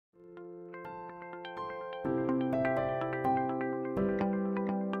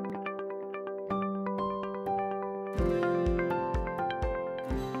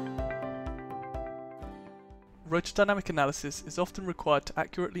Rotordynamic analysis is often required to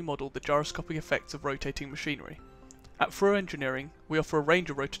accurately model the gyroscopic effects of rotating machinery. At Frewer Engineering, we offer a range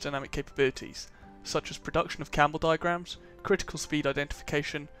of rotordynamic capabilities, such as production of Campbell diagrams, critical speed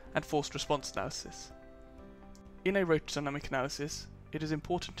identification, and forced response analysis. In a rotordynamic analysis, it is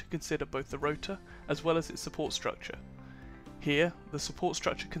important to consider both the rotor as well as its support structure. Here, the support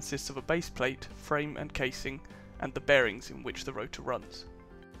structure consists of a base plate, frame and casing, and the bearings in which the rotor runs.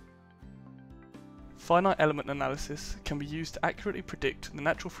 Finite element analysis can be used to accurately predict the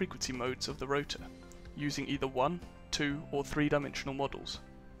natural frequency modes of the rotor, using either 1, 2 or 3-dimensional models.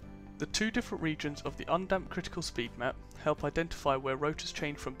 The two different regions of the undamped critical speed map help identify where rotors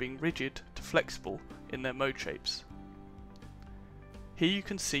change from being rigid to flexible in their mode shapes. Here you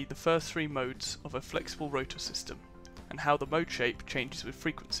can see the first three modes of a flexible rotor system, and how the mode shape changes with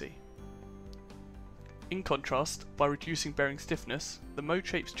frequency. In contrast, by reducing bearing stiffness, the mode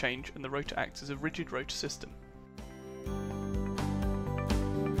shapes change and the rotor acts as a rigid rotor system.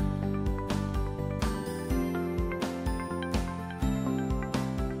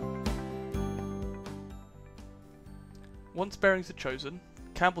 Once bearings are chosen,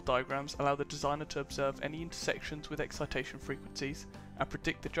 Campbell diagrams allow the designer to observe any intersections with excitation frequencies and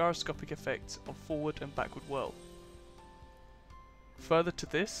predict the gyroscopic effects of forward and backward whirl. Further to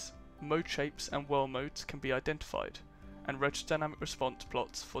this, mode shapes and whirl modes can be identified, and rotordynamic response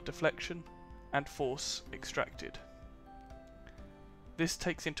plots for deflection and force extracted. This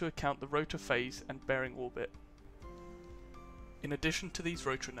takes into account the rotor phase and bearing orbit. In addition to these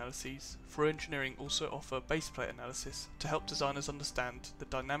rotor analyses, Frewer Engineering also offer baseplate analysis to help designers understand the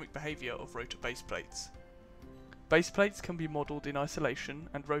dynamic behaviour of rotor baseplates. Baseplates can be modelled in isolation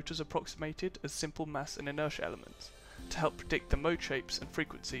and rotors approximated as simple mass and inertia elements, to help predict the mode shapes and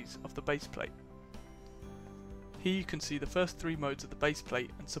frequencies of the base plate. Here you can see the first three modes of the base plate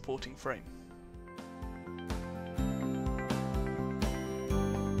and supporting frame.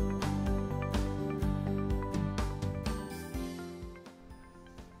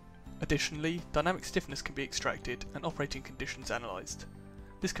 Additionally, dynamic stiffness can be extracted and operating conditions analysed.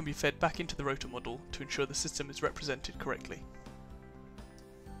 This can be fed back into the rotor model to ensure the system is represented correctly.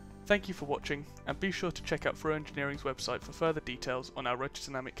 Thank you for watching, and be sure to check out Frewer Engineering's website for further details on our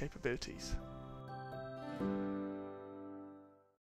rotordynamic capabilities.